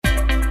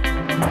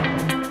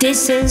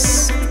This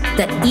is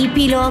the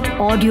Epilogue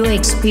Audio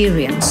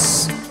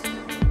Experience.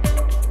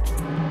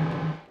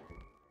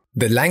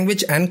 The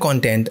language and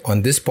content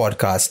on this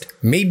podcast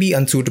may be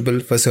unsuitable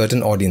for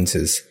certain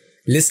audiences.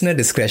 Listener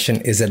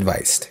discretion is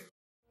advised.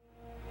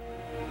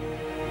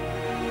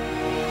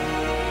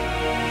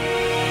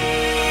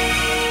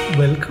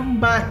 Welcome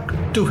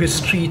back to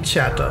History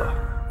Chatter.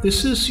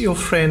 This is your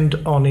friend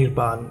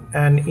Anirban,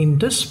 and in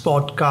this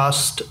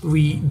podcast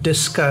we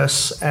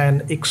discuss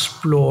and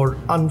explore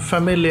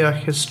unfamiliar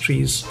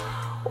histories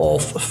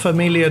of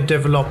familiar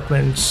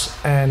developments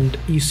and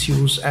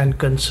issues and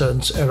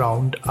concerns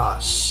around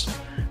us.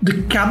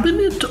 The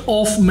Cabinet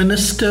of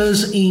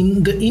Ministers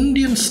in the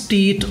Indian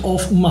state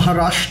of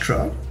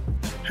Maharashtra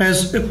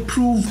has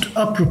approved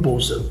a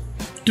proposal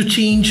to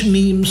change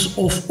names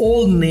of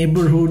all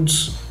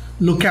neighborhoods,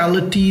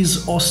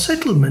 localities or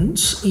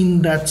settlements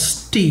in that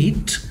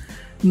state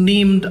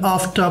named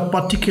after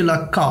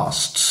particular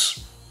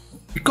castes.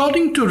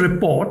 According to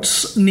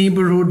reports,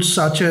 neighborhoods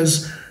such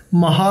as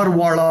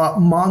Maharwada,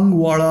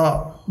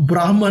 Mangwada,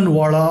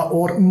 Brahmanwada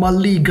or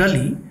Malli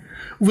Gali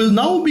will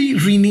now be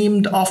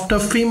renamed after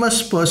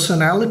famous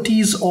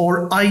personalities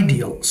or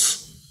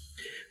ideals.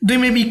 They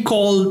may be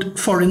called,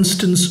 for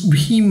instance,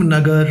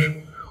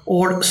 Bhimnagar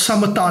or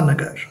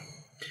Samatanagar.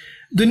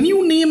 The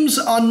new names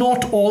are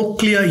not all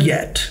clear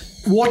yet.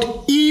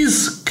 What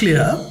is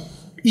clear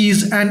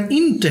is an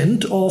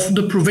intent of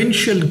the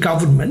provincial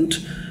government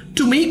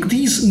to make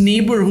these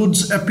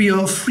neighborhoods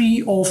appear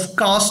free of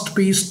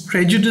caste-based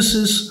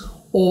prejudices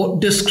or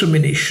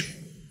discrimination.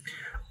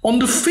 On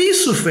the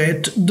face of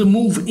it, the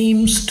move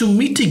aims to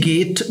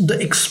mitigate the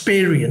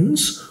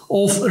experience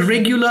of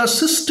regular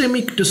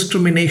systemic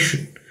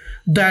discrimination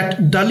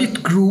that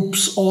Dalit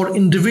groups or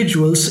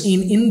individuals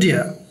in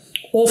India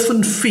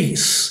often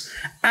face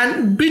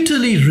and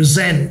bitterly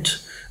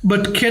resent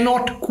but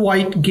cannot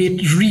quite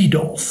get rid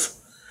of.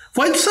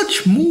 While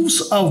such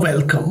moves are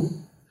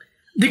welcome,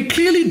 they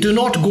clearly do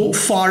not go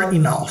far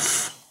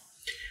enough.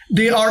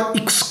 They are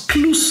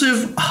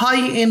exclusive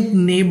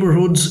high-end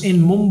neighborhoods in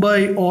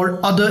Mumbai or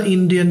other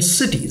Indian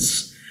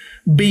cities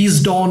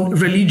based on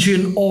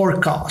religion or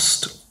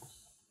caste.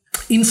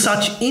 In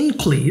such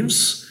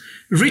enclaves,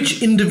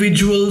 rich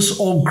individuals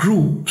or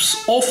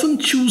groups often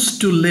choose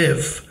to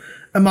live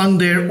among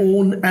their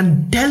own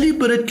and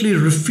deliberately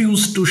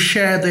refuse to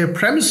share their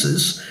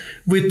premises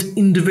with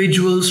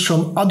individuals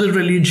from other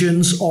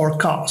religions or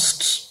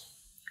castes.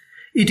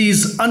 It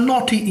is a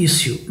knotty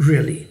issue,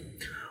 really.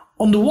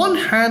 On the one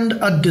hand,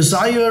 a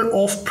desire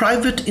of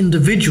private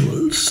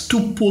individuals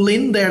to pull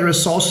in their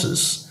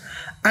resources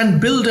and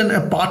build an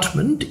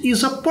apartment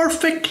is a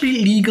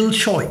perfectly legal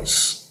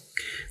choice,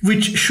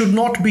 which should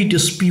not be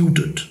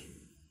disputed.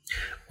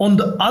 On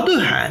the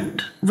other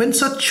hand, when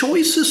such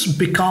choices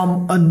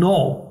become a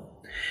norm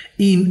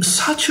in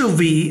such a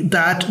way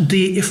that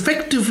they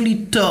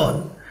effectively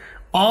turn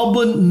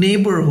urban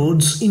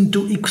neighborhoods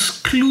into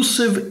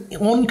exclusive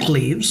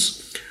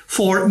enclaves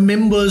for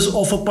members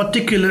of a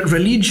particular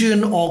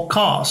religion or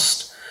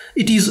caste,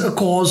 it is a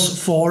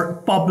cause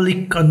for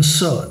public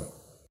concern.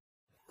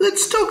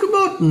 Let's talk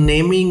about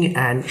naming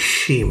and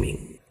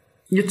shaming.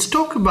 Let's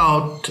talk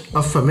about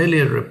a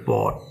familiar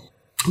report.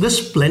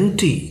 There's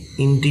plenty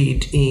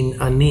indeed in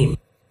a name.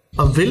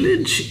 A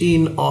village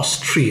in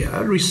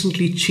Austria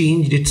recently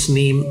changed its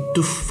name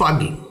to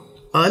Fugging.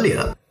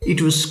 Earlier,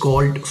 it was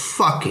called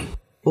Fucking.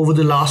 Over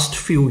the last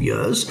few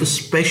years,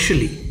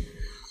 especially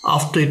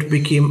after it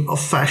became a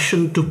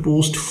fashion to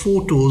post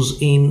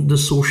photos in the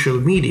social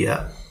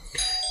media,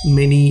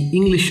 many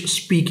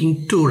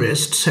English-speaking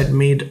tourists had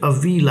made a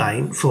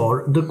beeline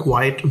for the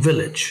quiet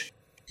village.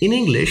 In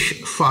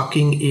English,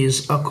 fucking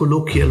is a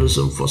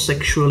colloquialism for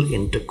sexual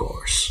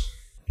intercourse.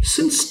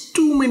 Since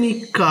too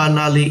many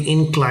carnally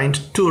inclined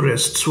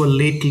tourists were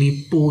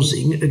lately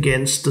posing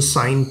against the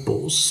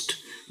signpost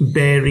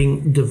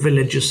bearing the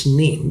village's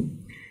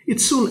name,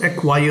 it soon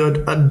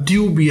acquired a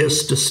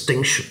dubious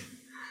distinction.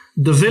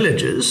 The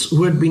villagers,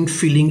 who had been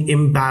feeling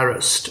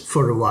embarrassed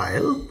for a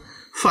while,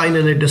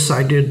 finally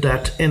decided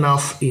that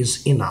enough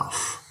is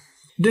enough.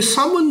 They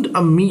summoned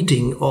a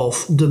meeting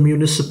of the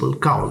municipal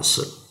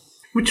council,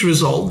 which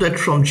resolved that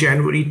from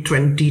January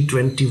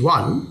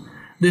 2021,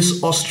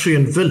 this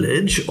Austrian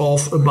village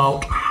of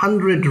about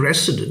 100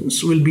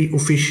 residents will be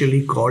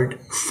officially called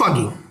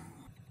Fugging.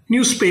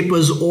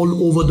 Newspapers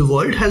all over the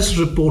world has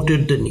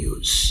reported the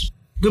news.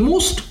 The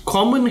most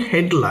common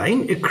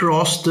headline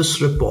across this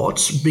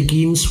report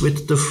begins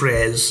with the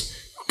phrase,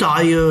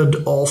 "tired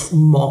of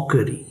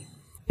mockery."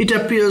 It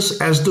appears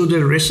as though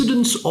the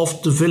residents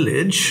of the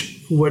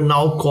village, who were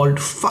now called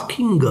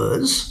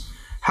Fuckingers,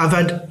 have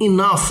had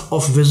enough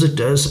of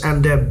visitors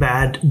and their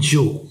bad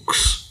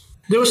jokes.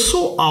 They were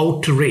so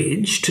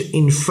outraged,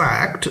 in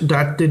fact,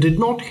 that they did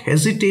not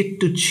hesitate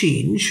to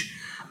change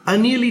a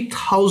nearly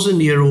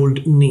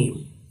 1,000-year-old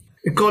name.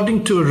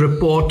 According to a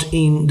report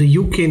in the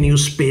UK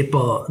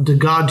newspaper The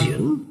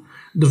Guardian,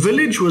 the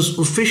village was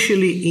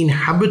officially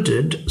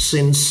inhabited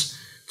since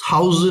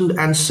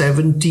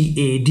 1070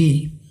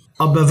 AD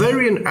a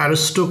Bavarian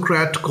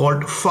aristocrat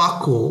called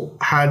Fako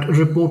had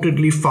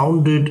reportedly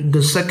founded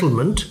the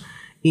settlement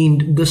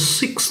in the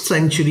 6th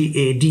century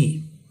AD,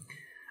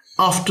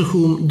 after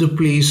whom the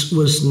place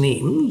was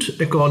named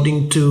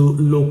according to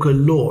local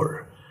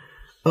lore.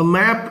 A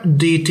map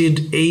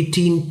dated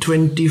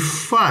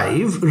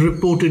 1825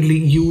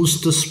 reportedly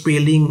used the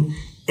spelling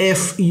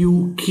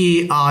Fuking.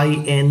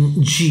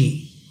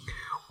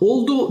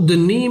 Although the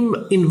name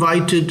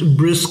invited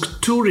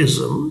brisk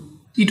tourism,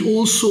 it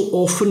also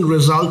often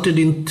resulted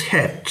in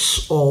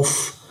thefts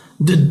of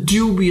the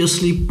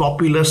dubiously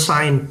popular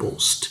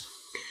signpost.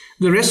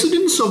 The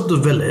residents of the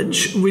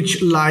village,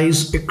 which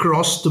lies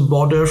across the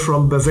border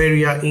from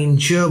Bavaria in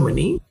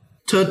Germany,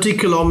 30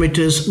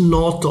 kilometers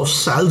north of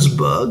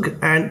Salzburg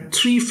and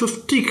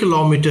 350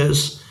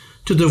 kilometers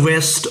to the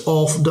west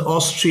of the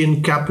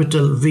Austrian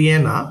capital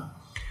Vienna,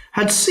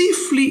 had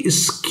safely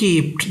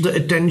escaped the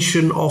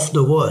attention of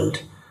the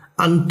world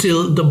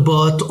until the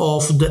birth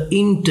of the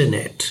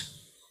internet.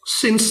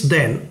 Since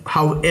then,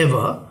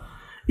 however,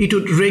 it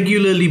would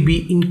regularly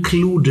be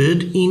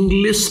included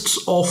in lists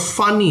of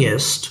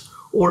funniest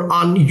or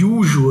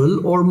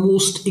unusual or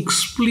most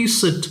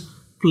explicit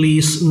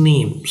place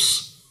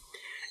names.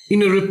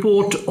 In a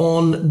report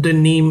on the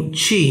name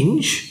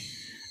change,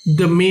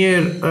 the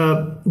mayor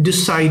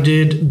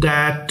decided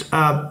that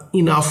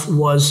enough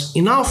was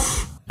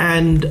enough,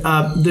 and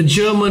the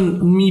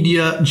German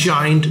media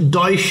giant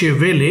Deutsche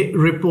Welle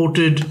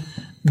reported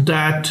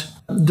that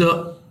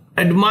the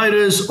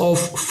admirers of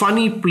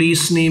funny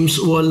place names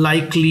were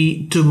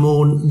likely to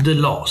mourn the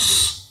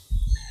loss.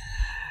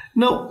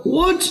 Now,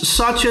 words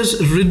such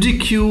as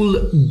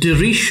ridicule,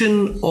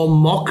 derision, or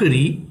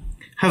mockery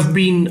have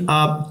been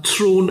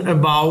thrown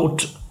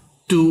about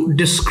to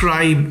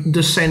describe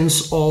the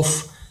sense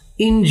of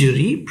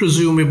injury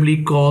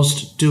presumably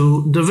caused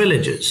to the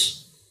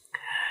villagers.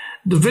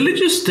 The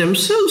villagers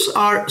themselves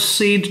are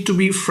said to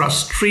be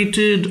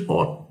frustrated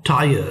or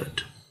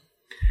tired.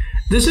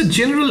 There's a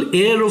general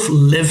air of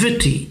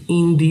levity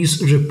in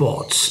these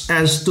reports,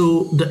 as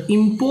though the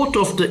import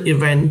of the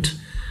event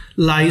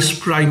lies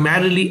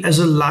primarily as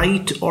a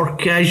light or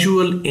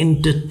casual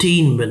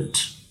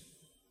entertainment.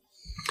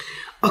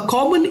 A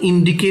common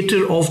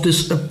indicator of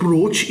this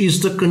approach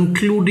is the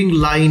concluding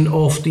line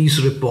of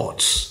these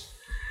reports.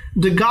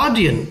 The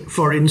Guardian,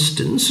 for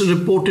instance,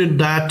 reported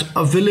that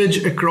a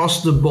village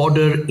across the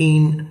border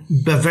in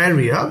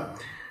Bavaria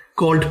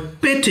called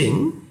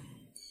Petting,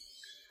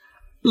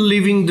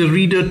 leaving the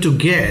reader to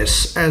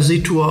guess, as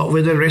it were,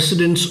 whether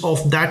residents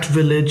of that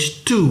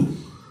village too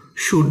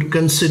should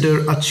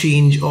consider a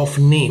change of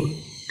name.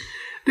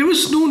 There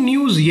was no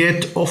news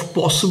yet of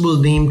possible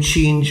name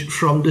change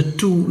from the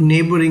two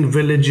neighboring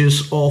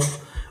villages of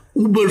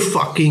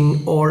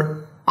Uberfucking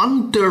or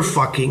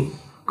Unterfucking,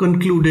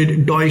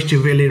 concluded Deutsche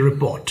Welle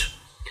report.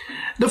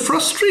 The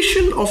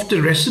frustration of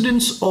the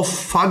residents of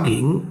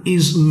Fugging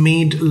is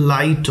made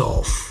light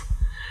of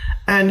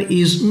and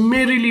is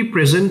merrily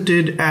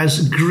presented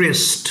as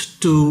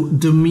grist to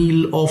the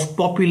meal of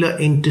popular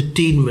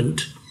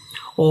entertainment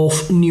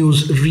of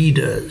news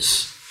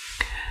readers.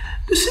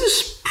 This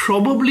is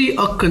probably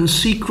a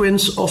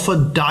consequence of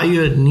a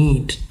dire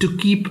need to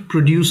keep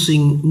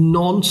producing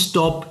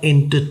non-stop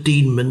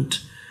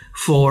entertainment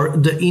for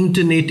the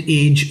internet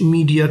age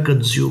media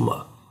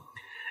consumer.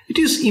 It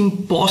is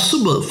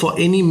impossible for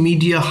any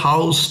media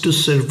house to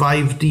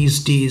survive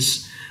these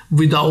days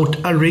without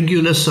a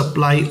regular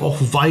supply of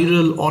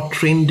viral or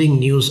trending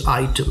news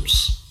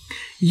items.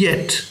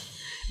 Yet,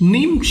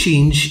 name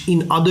change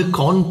in other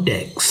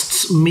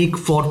contexts make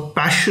for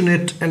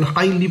passionate and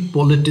highly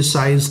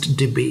politicized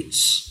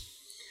debates.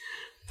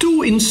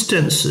 Two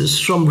instances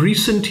from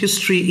recent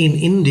history in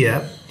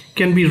India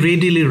can be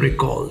readily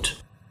recalled.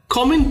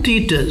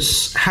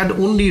 Commentators had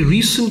only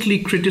recently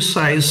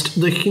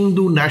criticized the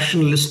Hindu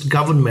nationalist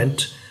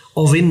government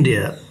of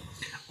India,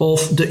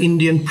 of the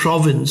Indian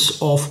province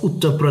of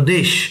Uttar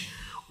Pradesh,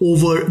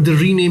 over the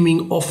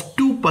renaming of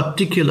two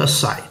particular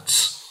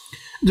sites.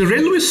 The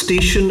railway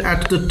station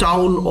at the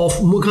town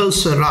of Mughal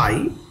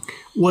Sarai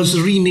was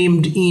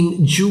renamed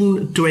in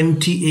June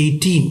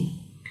 2018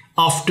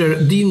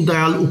 after Deen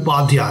Dayal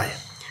Upadhyay,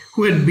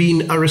 who had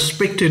been a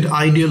respected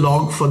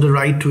ideologue for the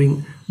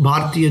right-wing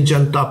Bharatiya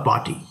Janata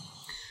Party.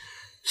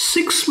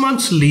 6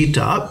 months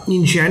later,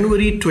 in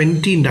January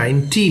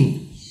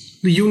 2019,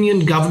 the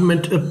Union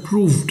government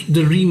approved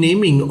the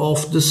renaming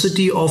of the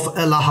city of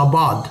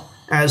Allahabad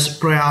as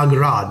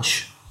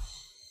Prayagraj.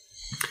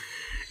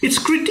 Its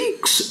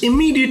critics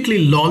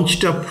immediately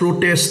launched a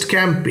protest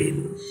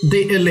campaign.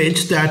 They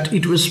alleged that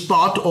it was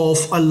part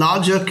of a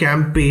larger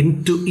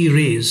campaign to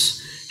erase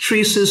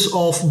traces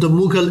of the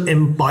Mughal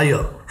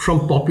Empire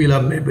from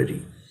popular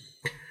memory.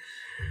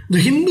 The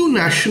Hindu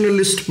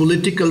nationalist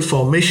political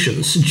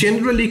formations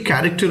generally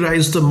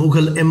characterized the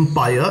Mughal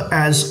Empire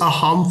as a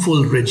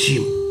harmful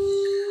regime.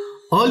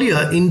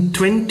 Earlier in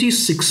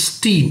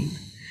 2016,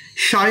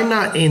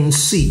 Shaina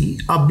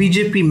NC, a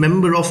BJP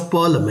member of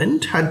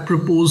parliament, had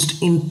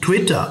proposed in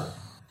Twitter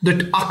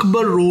that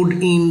Akbar Road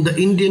in the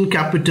Indian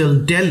capital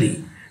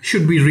Delhi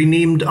should be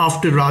renamed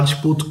after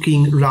Rajput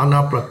King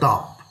Rana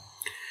Pratap.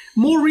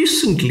 More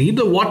recently,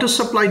 the Water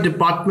Supply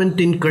Department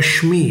in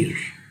Kashmir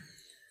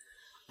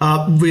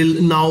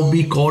will now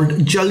be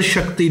called Jal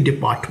Shakti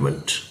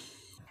Department.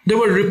 There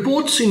were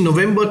reports in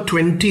November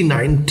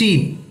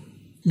 2019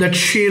 that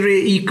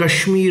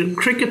Sher-e-Kashmir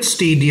Cricket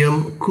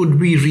Stadium could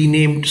be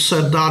renamed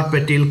Sardar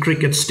Patel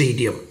Cricket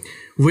Stadium.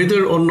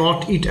 Whether or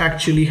not it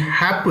actually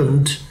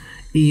happened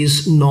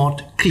is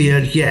not clear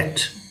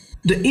yet.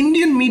 The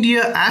Indian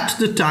media at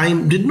the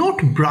time did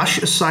not brush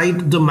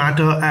aside the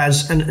matter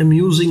as an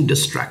amusing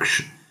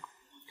distraction.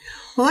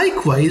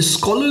 Likewise,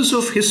 scholars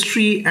of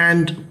history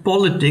and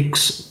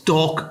politics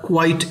talk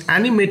quite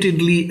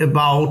animatedly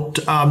about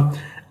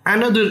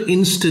another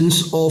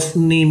instance of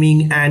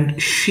naming and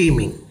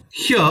shaming.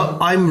 Here,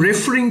 I'm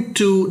referring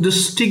to the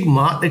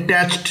stigma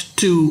attached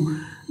to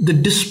the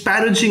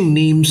disparaging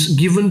names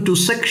given to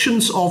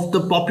sections of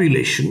the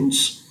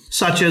populations,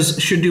 such as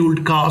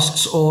scheduled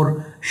castes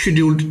or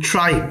scheduled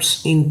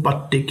tribes in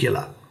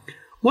particular.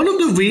 One of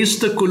the ways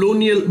the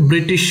colonial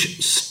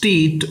British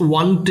state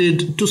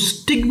wanted to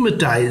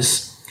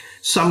stigmatize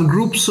some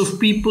groups of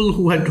people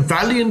who had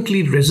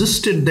valiantly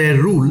resisted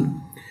their rule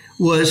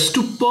was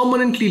to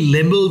permanently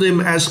label them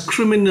as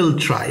criminal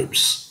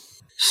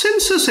tribes.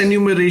 Census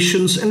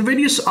enumerations and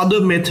various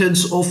other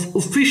methods of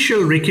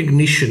official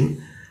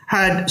recognition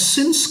had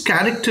since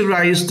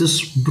characterized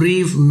these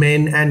brave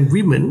men and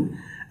women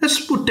as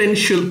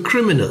potential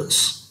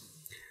criminals.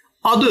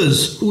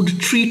 Others would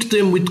treat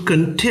them with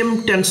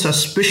contempt and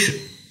suspicion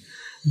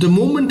the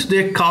moment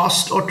their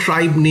caste or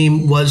tribe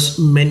name was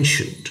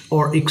mentioned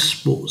or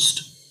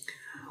exposed.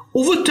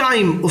 Over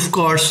time, of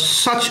course,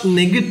 such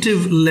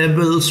negative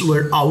labels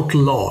were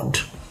outlawed,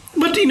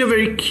 but in a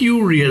very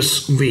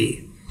curious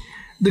way.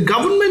 The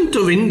government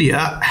of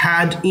India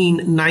had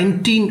in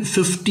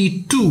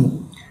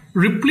 1952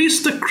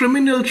 replaced the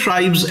Criminal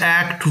Tribes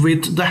Act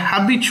with the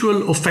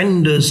Habitual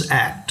Offenders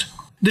Act.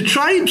 The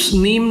tribes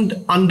named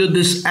under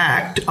this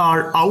act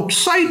are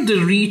outside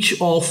the reach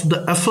of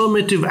the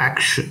affirmative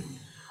action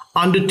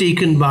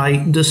undertaken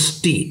by the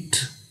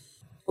state.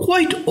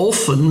 Quite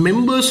often,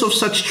 members of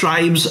such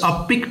tribes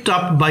are picked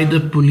up by the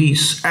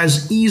police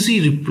as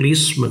easy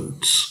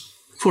replacements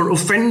for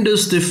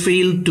offenders they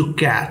failed to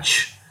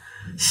catch,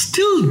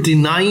 still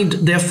denied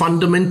their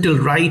fundamental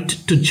right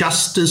to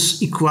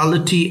justice,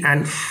 equality,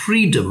 and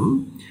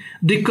freedom.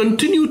 They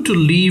continue to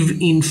live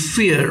in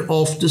fear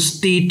of the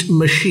state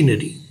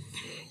machinery.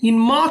 In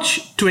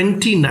March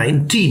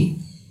 2019,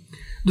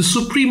 the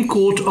Supreme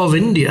Court of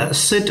India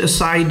set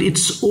aside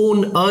its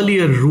own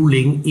earlier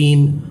ruling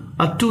in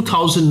a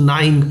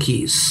 2009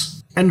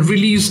 case and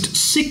released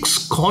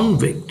 6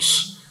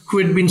 convicts who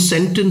had been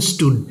sentenced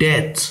to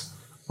death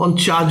on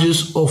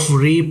charges of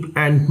rape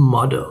and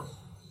murder.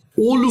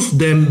 All of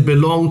them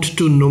belonged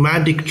to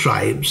nomadic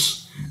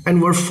tribes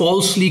and were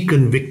falsely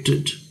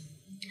convicted.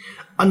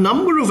 A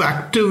number of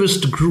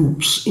activist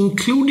groups,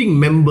 including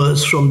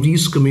members from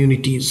these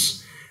communities,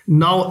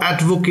 now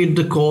advocate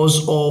the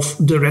cause of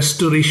the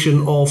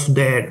restoration of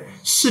their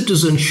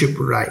citizenship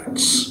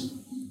rights.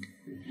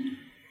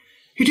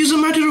 It is a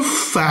matter of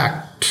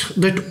fact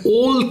that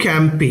all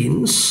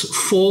campaigns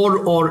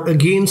for or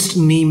against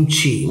name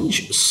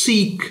change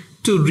seek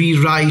to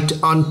rewrite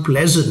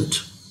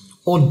unpleasant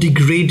or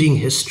degrading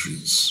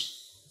histories.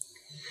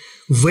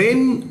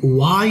 When,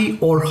 why,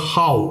 or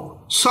how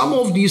some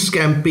of these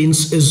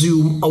campaigns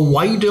assume a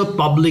wider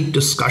public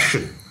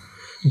discussion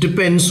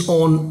depends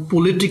on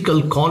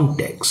political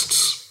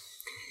contexts.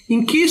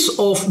 In case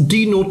of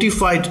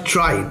denotified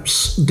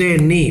tribes, their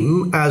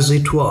name, as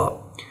it were,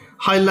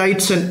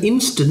 highlights an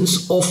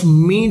instance of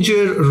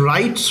major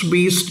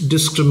rights-based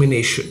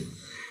discrimination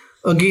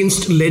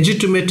against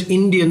legitimate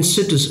Indian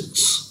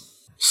citizens.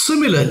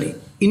 Similarly,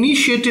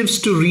 initiatives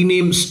to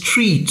rename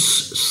streets,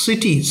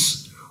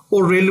 cities,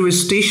 or railway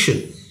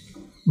station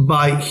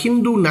by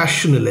Hindu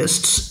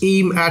nationalists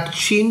aim at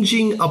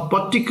changing a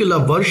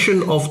particular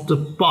version of the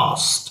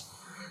past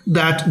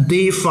that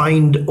they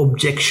find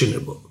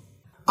objectionable.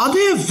 Are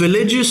there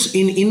villages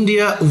in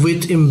India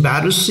with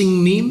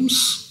embarrassing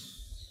names?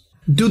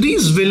 Do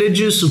these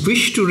villages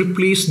wish to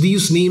replace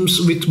these names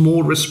with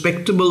more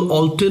respectable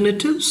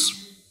alternatives?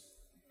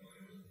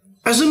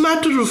 As a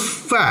matter of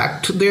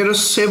fact, there are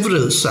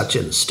several such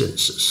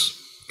instances.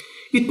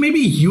 It may be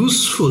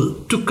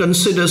useful to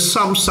consider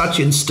some such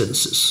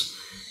instances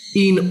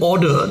in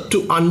order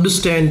to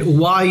understand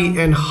why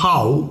and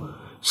how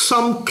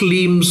some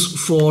claims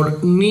for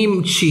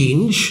name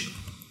change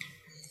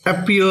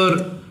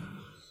appear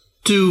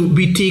to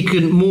be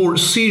taken more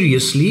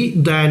seriously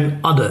than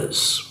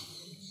others.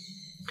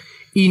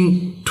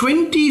 In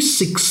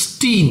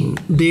 2016,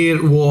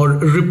 there were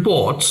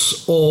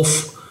reports of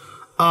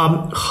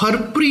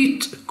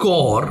Harpreet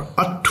Kaur,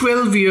 a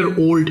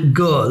 12-year-old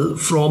girl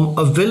from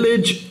a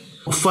village,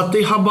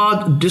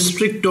 Fatehabad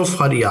district of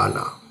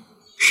Haryana.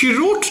 She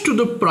wrote to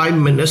the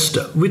Prime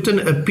Minister with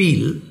an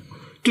appeal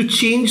to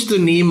change the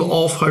name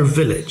of her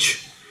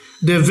village.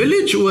 Their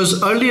village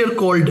was earlier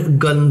called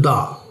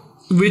Ganda,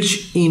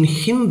 which in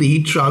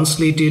Hindi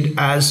translated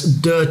as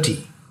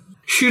dirty.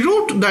 She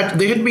wrote that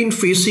they had been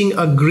facing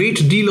a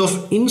great deal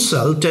of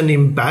insult and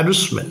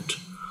embarrassment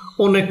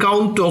on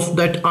account of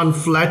that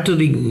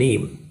unflattering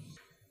name.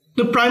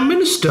 The Prime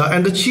Minister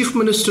and the Chief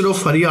Minister of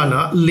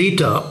Haryana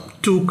later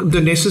took the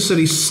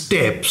necessary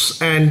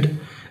steps, and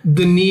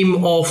the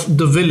name of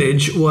the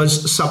village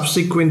was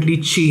subsequently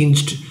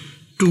changed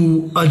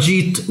to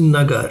Ajit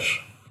Nagar.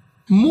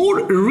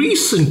 More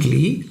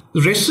recently,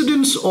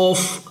 residents of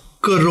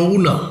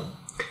Karona,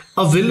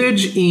 a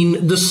village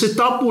in the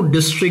Sitapur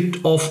district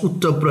of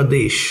Uttar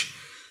Pradesh,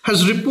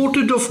 has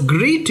reported of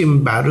great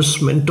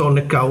embarrassment on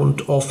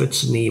account of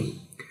its name.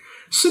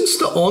 Since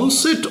the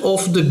onset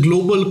of the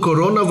global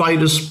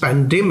coronavirus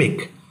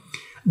pandemic,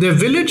 their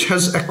village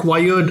has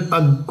acquired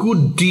a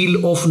good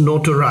deal of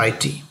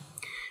notoriety.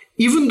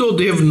 Even though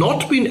they have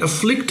not been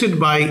afflicted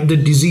by the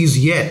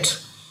disease yet,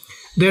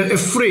 they're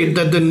afraid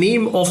that the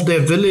name of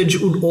their village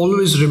would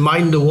always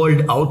remind the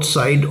world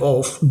outside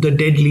of the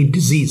deadly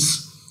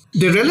disease.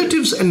 Their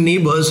relatives and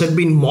neighbors had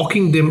been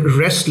mocking them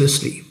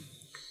restlessly.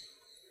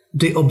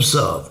 They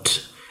observed,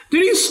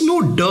 "There is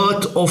no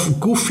dearth of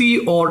goofy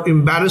or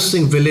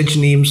embarrassing village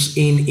names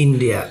in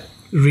India,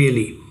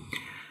 really."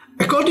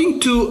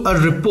 According to a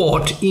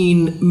report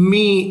in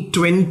May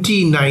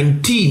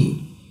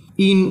 2019,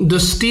 in the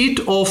state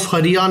of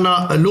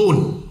Haryana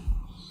alone,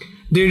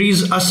 there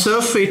is a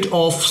surfeit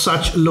of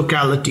such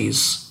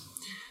localities.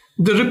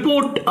 The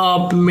report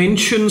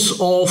mentions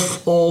of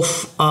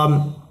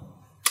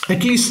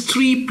at least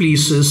 3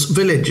 places,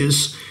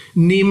 villages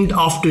named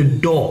after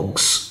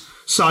dogs,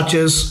 such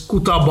as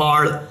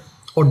Kutabar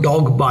or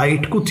Dog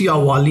Bite,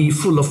 Kutiawali,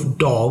 full of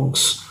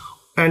dogs,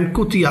 and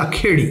Kutia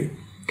Khedi.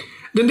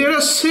 Then there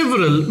are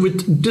several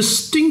with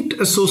distinct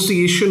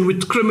association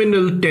with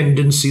criminal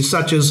tendencies,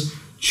 such as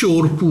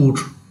Chorpur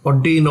or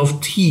Den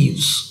of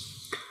Thieves,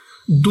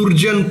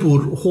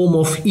 Durjanpur, home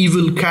of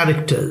evil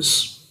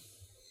characters.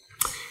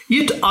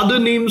 Yet other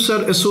names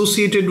are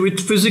associated with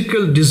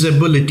physical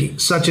disability,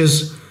 such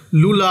as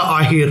Lula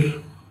Ahir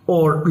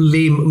or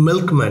Lame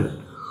Milkman,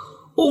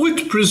 or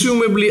with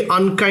presumably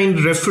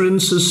unkind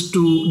references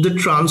to the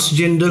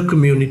transgender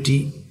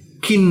community,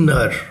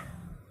 Kinnar.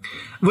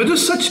 Whether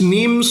such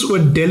names were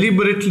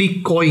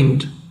deliberately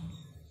coined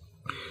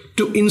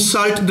to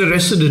insult the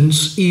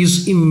residents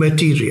is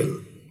immaterial.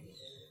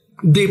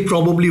 They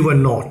probably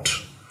were not.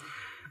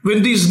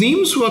 When these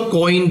names were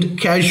coined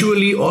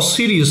casually or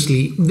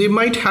seriously, they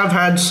might have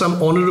had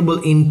some honorable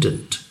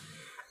intent.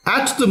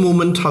 At the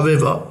moment,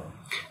 however,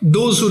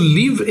 those who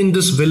live in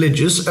these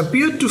villages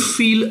appear to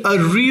feel a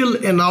real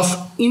enough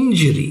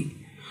injury,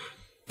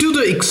 to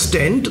the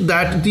extent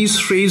that these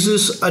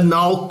phrases are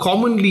now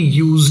commonly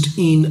used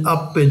in a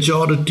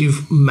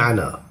pejorative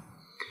manner.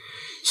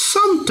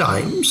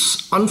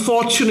 Sometimes,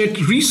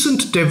 unfortunate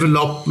recent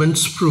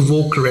developments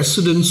provoke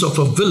residents of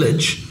a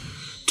village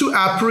to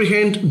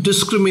apprehend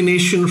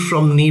discrimination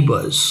from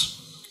neighbors,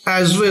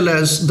 as well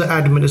as the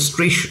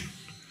administration.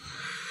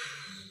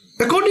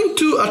 According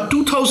to a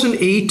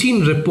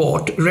 2018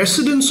 report,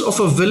 residents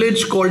of a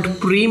village called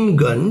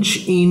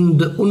Premganj in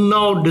the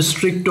Unnao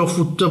district of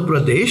Uttar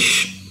Pradesh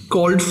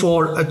called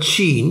for a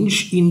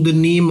change in the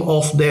name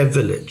of their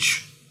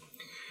village.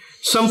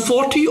 Some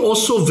 40 or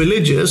so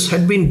villagers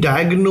had been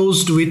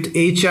diagnosed with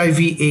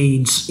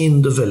HIV/AIDS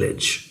in the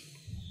village.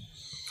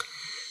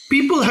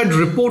 People had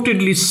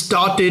reportedly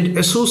started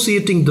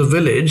associating the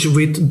village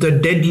with the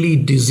deadly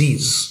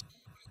disease.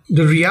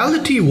 The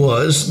reality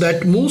was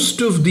that most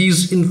of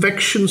these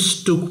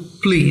infections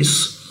took place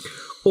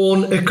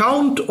on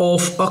account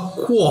of a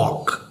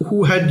quack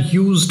who had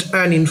used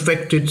an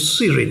infected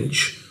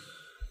syringe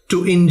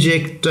to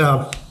inject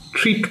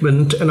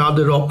treatment and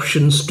other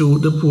options to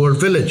the poor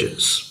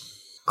villagers.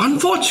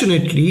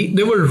 Unfortunately,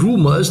 there were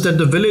rumors that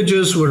the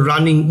villagers were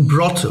running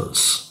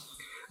brothels.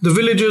 The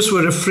villagers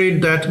were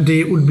afraid that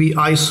they would be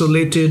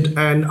isolated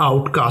and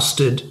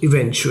outcasted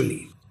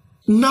eventually.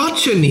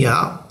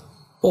 Nachania,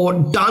 or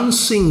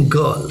Dancing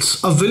Girls,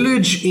 a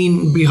village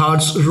in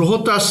Bihar's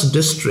Rohtas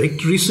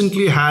district,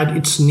 recently had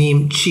its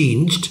name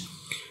changed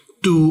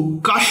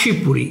to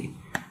Kashipuri,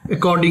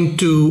 according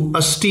to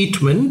a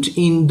statement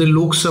in the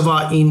Lok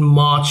Sabha in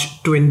March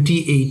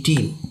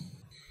 2018.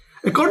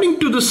 According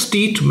to the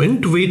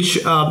statement which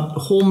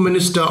Home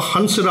Minister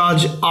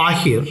Hansraj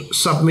Ahir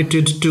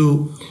submitted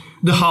to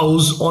the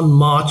House on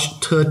March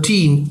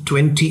 13,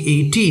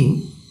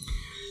 2018,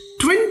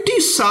 20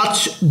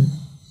 such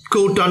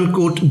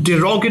quote-unquote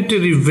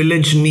derogatory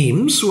village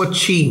names were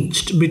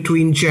changed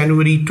between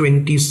January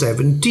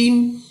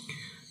 2017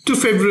 to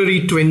February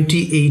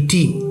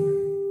 2018,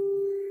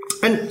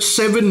 and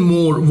 7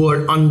 more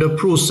were under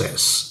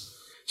process.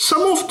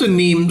 Some of the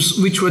names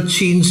which were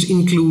changed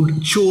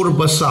include Chor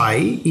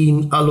Basai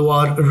in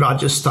Alwar,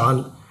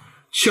 Rajasthan,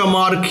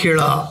 Chamar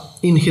Kheda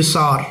in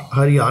Hisar,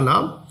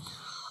 Haryana,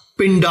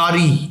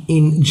 Pindari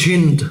in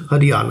Jind,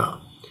 Haryana.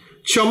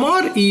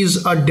 Chamar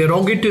is a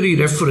derogatory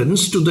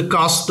reference to the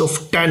caste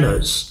of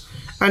tanners,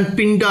 and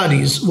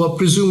Pindaris were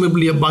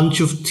presumably a bunch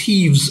of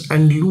thieves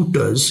and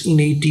looters in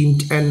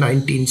 18th and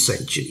 19th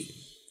century.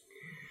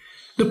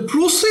 The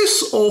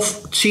process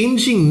of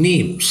changing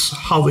names,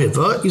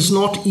 however, is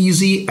not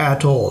easy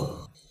at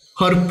all.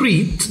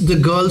 Harpreet, the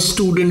girl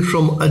student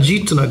from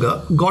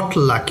Ajitnagar, got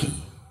lucky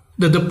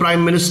that the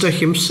Prime Minister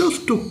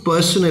himself took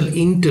personal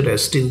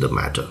interest in the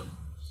matter.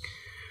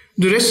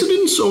 The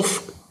residents of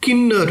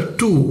Kinnar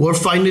too were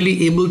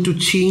finally able to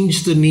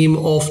change the name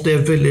of their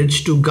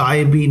village to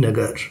Gaibi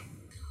Nagar.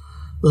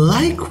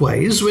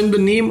 Likewise, when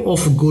the name of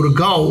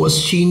Gurgaon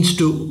was changed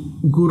to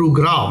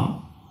Gurugram,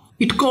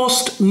 it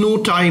cost no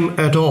time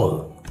at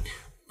all.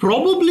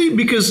 Probably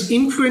because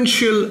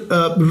influential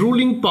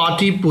ruling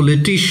party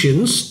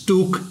politicians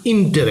took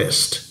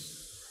interest.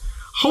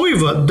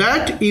 However,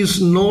 that is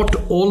not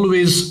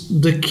always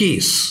the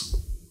case.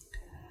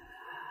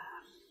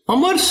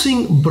 Amar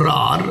Singh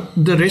Brar,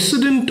 the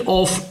resident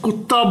of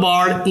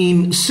Kuttabad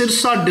in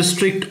Sirsa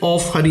district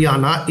of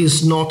Haryana,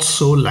 is not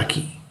so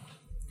lucky.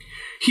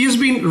 He has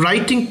been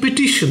writing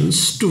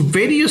petitions to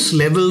various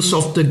levels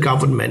of the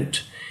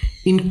government,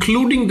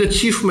 including the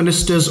Chief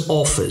Minister's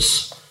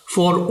office,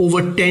 for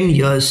over 10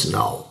 years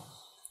now.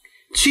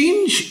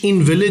 Change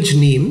in village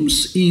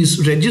names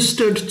is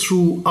registered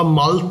through a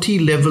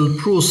multi-level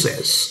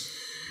process,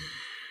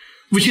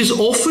 which is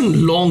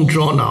often long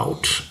drawn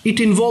out. It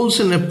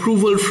involves an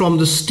approval from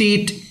the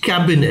state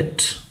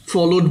cabinet,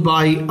 followed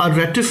by a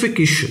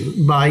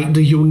ratification by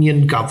the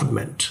union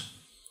government.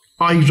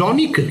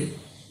 Ironically,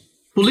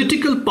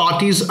 political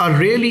parties are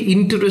rarely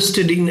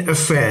interested in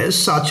affairs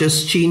such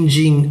as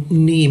changing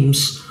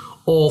names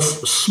of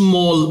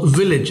small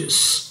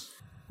villages.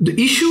 The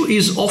issue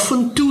is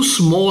often too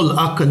small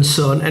a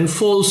concern and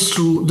falls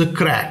through the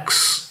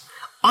cracks,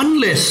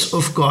 unless,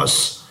 of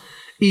course,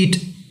 it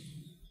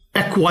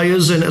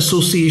acquires an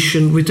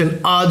association with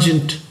an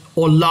urgent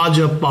or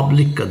larger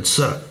public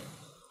concern.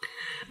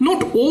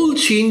 Not all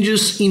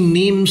changes in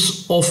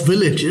names of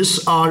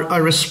villages are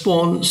a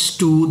response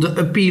to the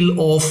appeal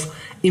of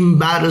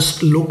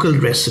embarrassed local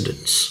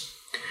residents.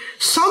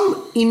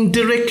 Some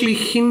indirectly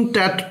hint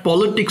at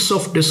politics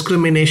of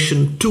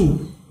discrimination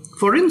too.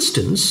 For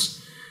instance,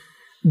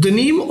 the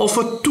name of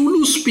a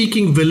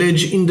Tulu-speaking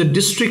village in the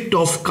district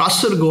of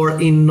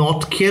Kasaragod in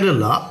North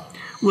Kerala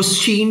was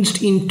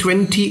changed in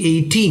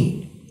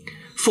 2018,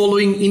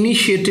 following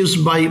initiatives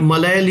by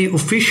Malayali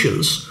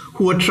officials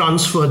who were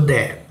transferred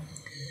there.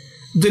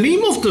 The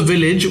name of the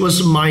village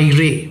was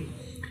Maire.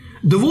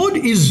 The word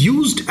is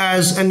used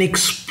as an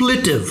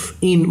expletive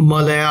in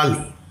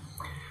Malayali.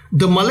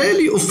 The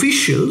Malayali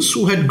officials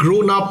who had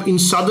grown up in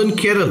southern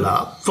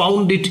Kerala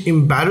found it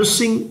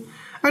embarrassing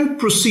and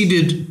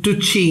proceeded to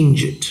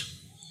change it.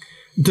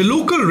 The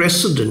local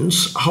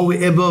residents,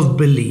 however,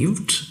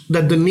 believed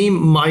that the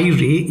name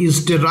Maire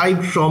is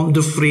derived from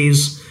the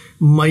phrase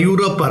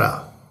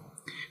Mayurapara,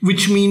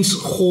 which means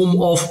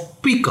home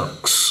of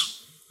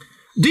peacocks.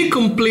 They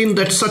complained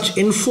that such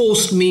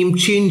enforced name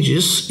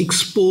changes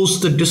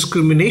expose the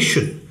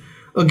discrimination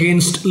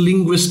against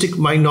linguistic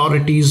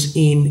minorities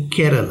in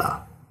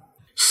Kerala.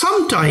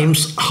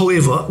 Sometimes,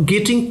 however,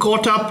 getting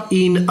caught up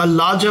in a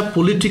larger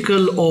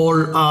political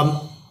or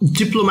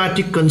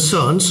diplomatic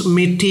concerns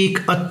may take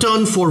a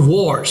turn for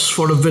worse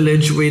for a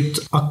village with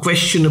a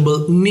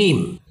questionable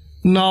name.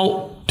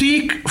 Now,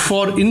 take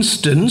for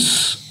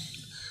instance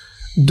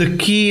the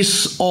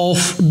case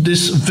of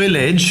this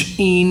village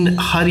in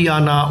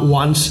Haryana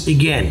once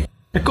again.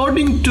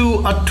 According to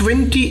a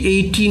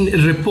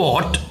 2018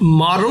 report,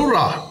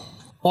 Marora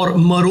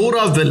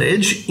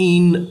village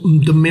in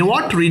the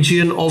Mewat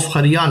region of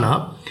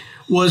Haryana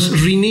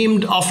was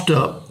renamed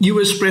after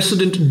US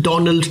President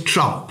Donald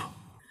Trump.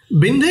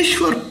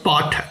 Bindeshwar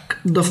Pathak,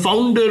 the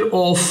founder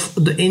of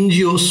the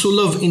NGO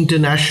Sulabh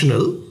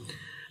International,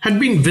 had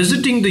been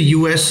visiting the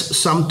US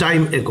some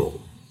time ago.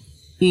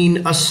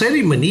 In a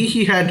ceremony,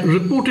 he had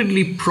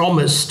reportedly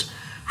promised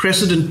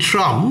President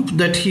Trump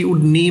that he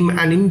would name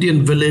an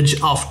Indian village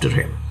after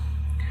him.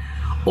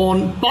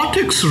 On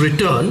Pathak's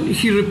return,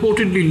 he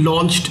reportedly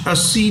launched a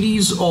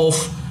series of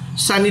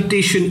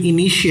sanitation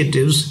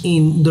initiatives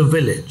in the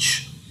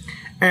village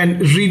and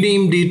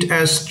renamed it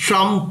as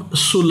Trump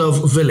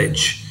Sulabh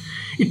Village.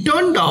 It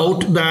turned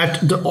out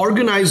that the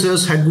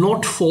organizers had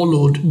not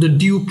followed the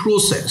due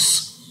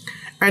process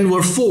and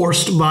were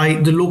forced by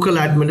the local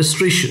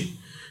administration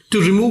to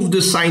remove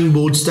the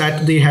signboards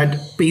that they had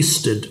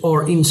pasted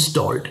or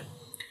installed.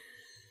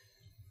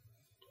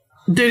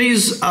 There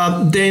is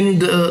then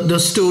the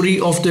story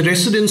of the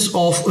residents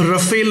of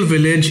Rafael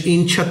village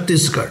in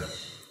Chhattisgarh,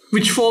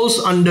 which falls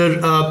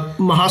under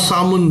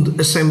Mahasamund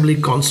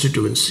Assembly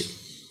constituency.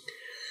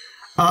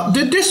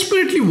 They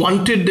desperately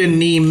wanted their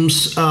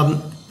names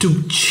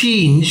to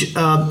change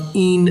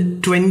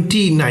in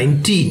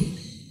 2019.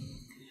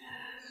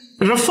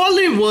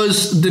 Rafale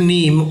was the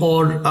name,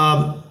 or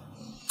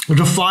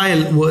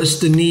Rafael was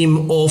the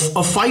name of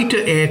a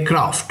fighter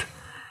aircraft,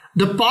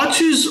 the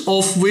purchase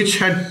of which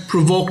had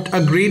provoked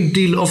a great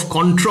deal of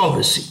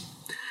controversy.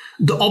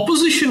 The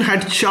opposition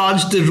had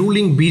charged the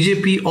ruling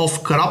BJP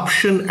of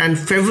corruption and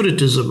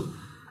favoritism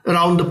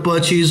around the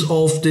purchase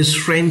of this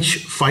French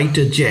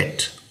fighter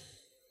jet.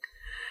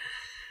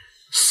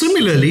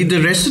 Similarly,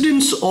 the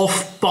residents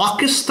of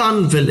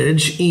Pakistan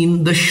village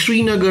in the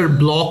Srinagar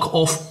block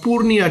of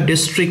Purnia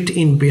district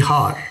in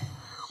Bihar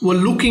were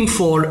looking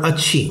for a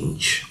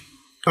change.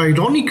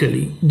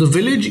 Ironically, the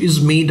village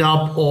is made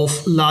up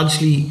of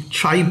largely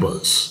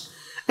tribals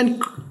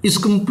and is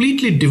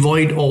completely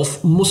devoid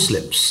of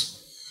Muslims.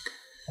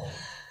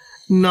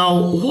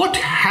 Now, what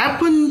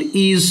happened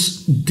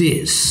is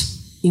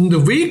this. In the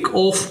wake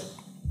of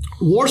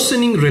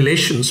worsening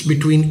relations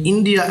between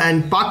India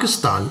and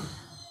Pakistan,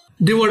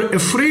 they were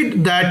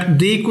afraid that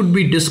they could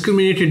be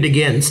discriminated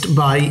against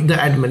by the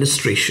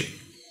administration.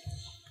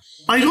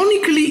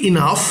 Ironically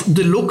enough,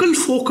 the local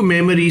folk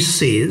memory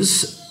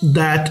says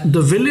that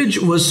the village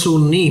was so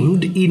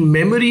named in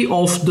memory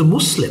of the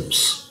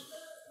Muslims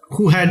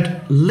who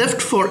had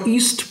left for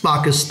East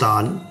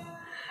Pakistan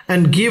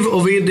and gave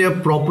away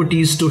their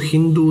properties to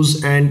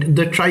Hindus and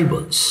the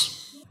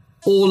tribals,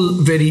 all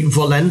very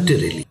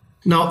voluntarily.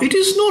 Now, it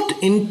is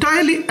not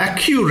entirely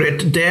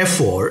accurate,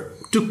 therefore,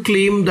 to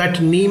claim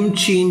that name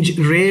change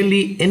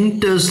rarely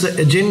enters the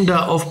agenda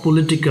of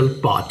political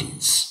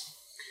parties.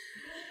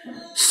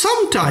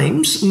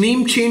 Sometimes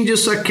name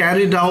changes are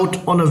carried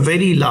out on a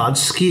very large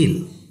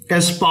scale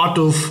as part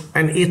of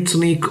an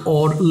ethnic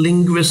or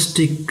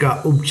linguistic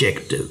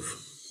objective.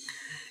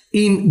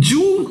 In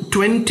June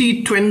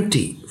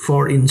 2020,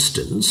 for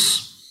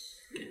instance,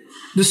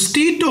 the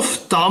state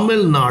of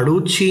Tamil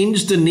Nadu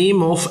changed the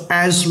name of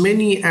as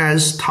many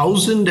as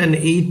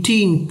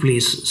 1,018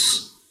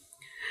 places.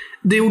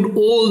 They would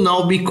all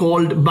now be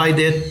called by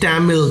their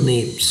Tamil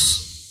names.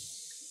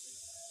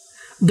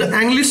 The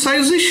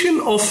Anglicization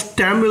of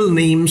Tamil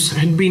names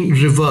had been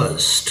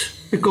reversed,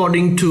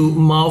 according to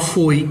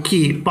Mafoy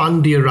K.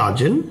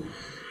 Pandyarajan,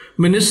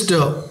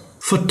 Minister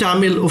for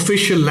Tamil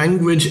Official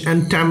Language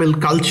and Tamil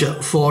Culture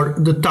for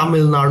the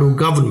Tamil Nadu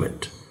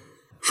government.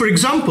 For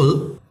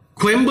example,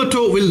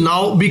 Coimbatore will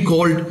now be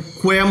called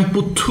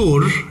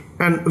Coimbatore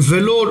and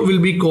Vellore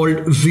will be called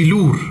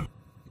Vellore.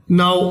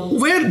 Now,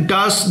 where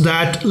does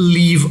that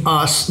leave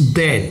us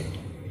then?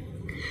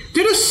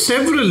 There are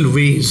several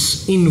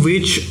ways in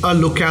which a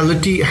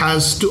locality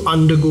has to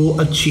undergo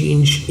a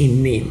change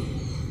in name.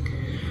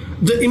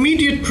 The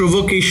immediate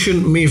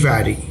provocation may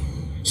vary.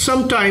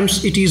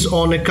 Sometimes it is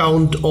on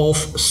account of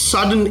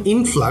sudden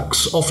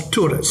influx of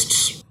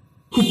tourists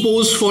who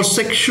pose for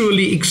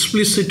sexually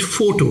explicit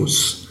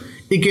photos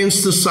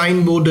against the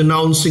signboard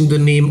announcing the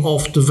name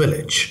of the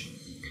village.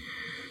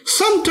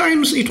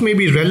 Sometimes it may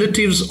be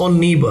relatives or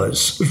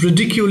neighbors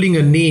ridiculing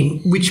a name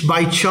which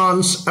by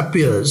chance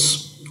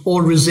appears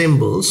or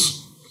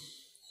resembles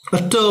a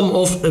term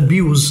of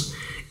abuse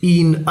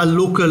in a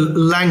local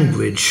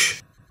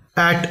language.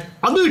 At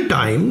other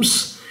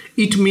times,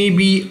 it may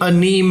be a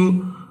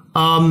name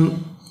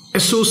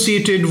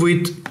associated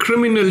with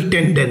criminal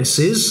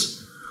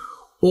tendencies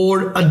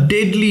or a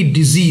deadly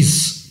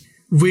disease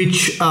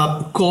which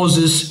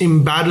causes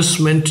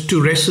embarrassment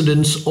to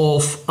residents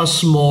of a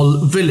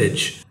small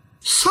village.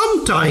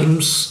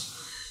 Sometimes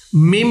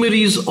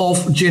memories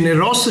of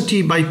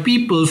generosity by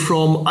people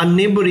from a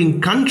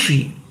neighboring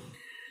country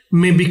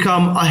may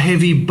become a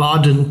heavy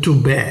burden to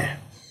bear.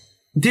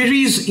 There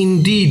is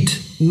indeed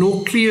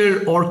no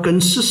clear or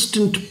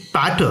consistent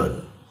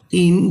pattern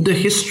in the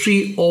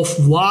history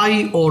of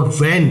why or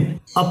when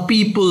a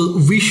people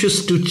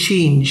wishes to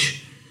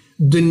change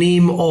the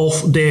name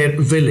of their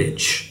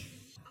village.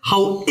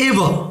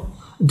 However,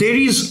 there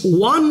is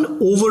one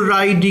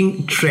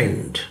overriding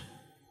trend,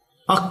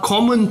 a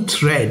common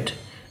thread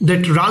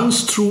that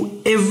runs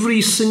through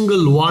every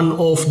single one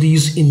of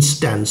these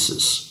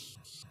instances.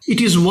 It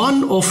is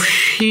one of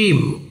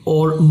shame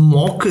or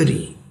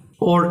mockery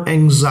or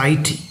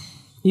anxiety.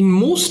 In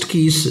most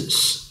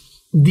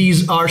cases,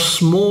 these are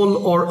small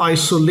or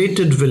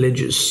isolated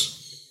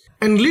villages,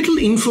 and little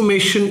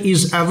information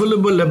is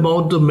available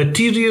about the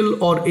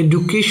material or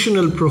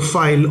educational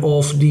profile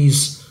of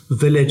these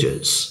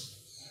villages.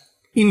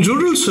 In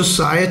rural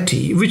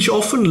society, which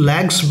often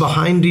lags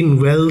behind in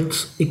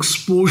wealth,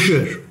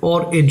 exposure,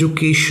 or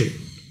education,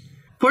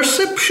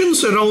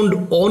 perceptions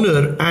around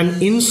honor and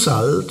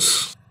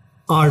insults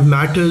are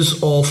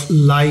matters of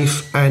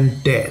life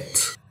and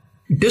death.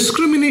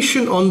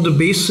 Discrimination on the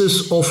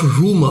basis of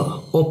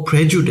rumor or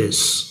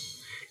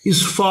prejudice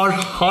is far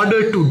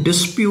harder to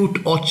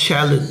dispute or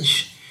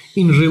challenge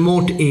in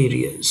remote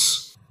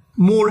areas.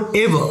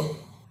 Moreover,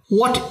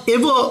 what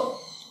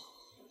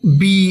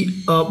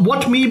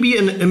may be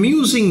an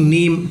amusing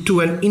name to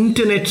an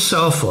internet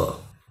surfer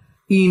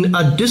in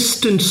a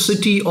distant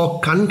city or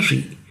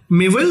country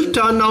may well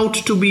turn out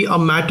to be a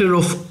matter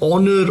of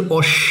honor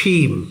or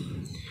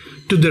shame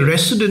to the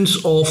residents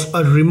of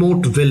a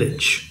remote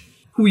village,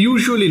 who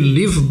usually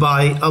live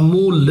by a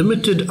more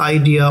limited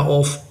idea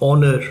of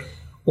honor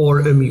or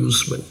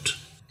amusement.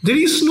 There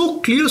is no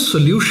clear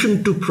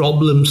solution to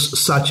problems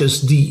such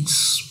as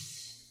these,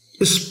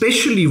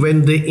 especially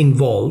when they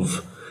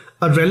involve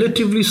a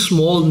relatively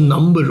small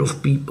number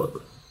of people.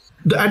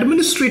 The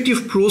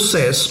administrative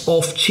process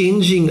of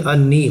changing a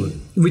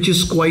name, which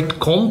is quite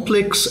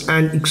complex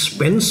and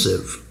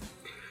expensive,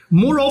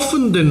 more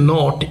often than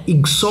not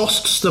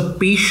exhausts the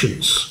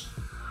patience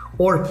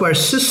or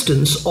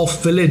persistence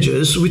of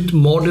villagers with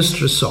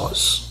modest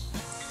resource.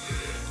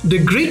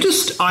 The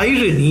greatest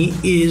irony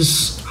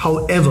is,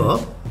 however,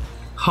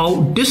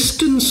 how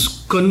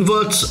distance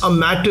converts a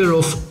matter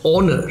of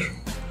honor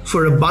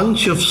for a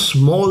bunch of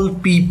small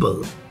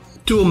people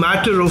to a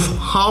matter of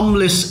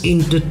harmless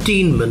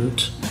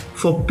entertainment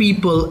for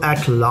people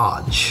at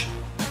large.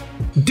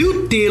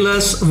 Do tell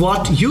us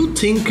what you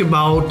think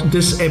about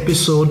this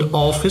episode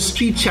of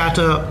History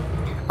Chatter.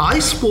 I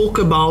spoke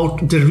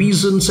about the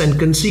reasons and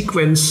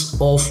consequence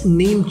of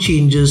name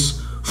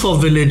changes for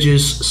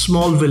villages,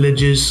 small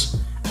villages,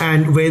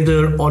 and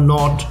whether or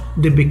not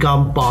they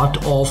become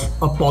part of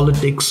a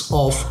politics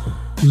of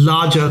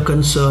larger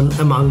concern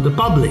among the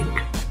public.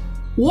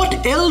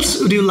 What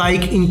else would you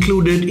like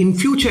included in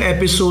future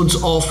episodes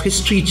of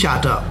History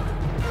Chatter?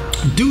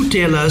 Do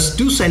tell us,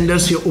 do send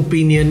us your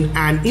opinion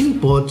and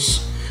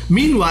inputs.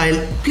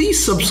 Meanwhile,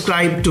 please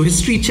subscribe to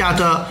History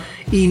Chatter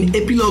in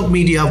Epilogue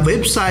Media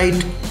website,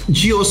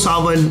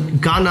 JioSaavn,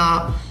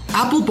 Gaana,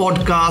 Apple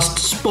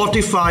Podcasts,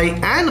 Spotify,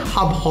 and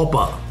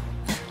Hubhopper.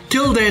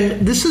 Till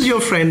then, this is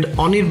your friend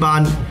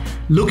Anirban,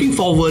 looking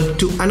forward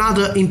to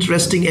another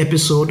interesting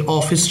episode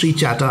of History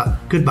Chatter.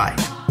 Goodbye.